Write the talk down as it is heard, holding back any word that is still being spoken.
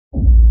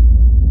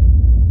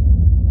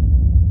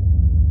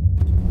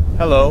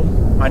Hello,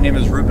 my name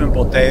is Ruben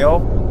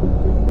Botello.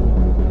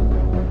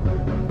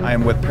 I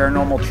am with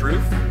Paranormal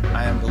Truth.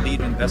 I am the lead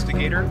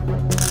investigator.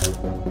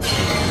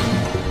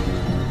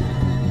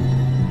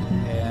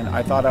 And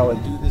I thought I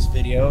would do this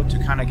video to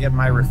kind of get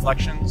my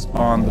reflections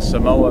on the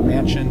Samoa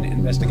mansion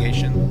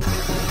investigation.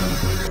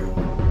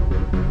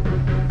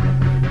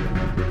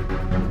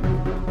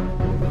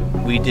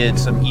 We did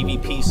some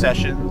EVP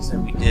sessions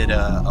and we did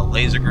a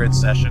laser grid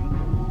session.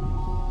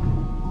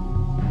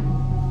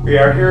 We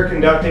are here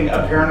conducting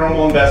a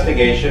paranormal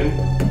investigation,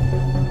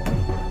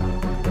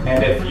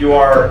 and if you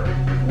are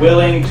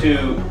willing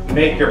to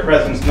make your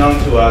presence known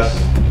to us,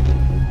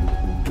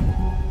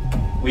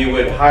 we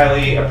would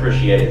highly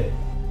appreciate it.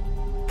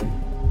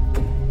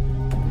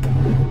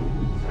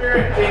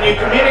 Spirit, can you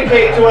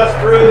communicate to us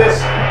through this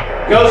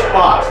ghost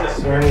box?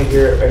 Is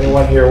there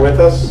anyone here with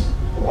us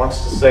who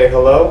wants to say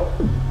hello?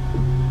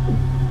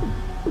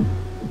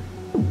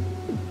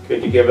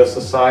 Could you give us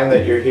a sign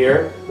that you're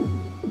here?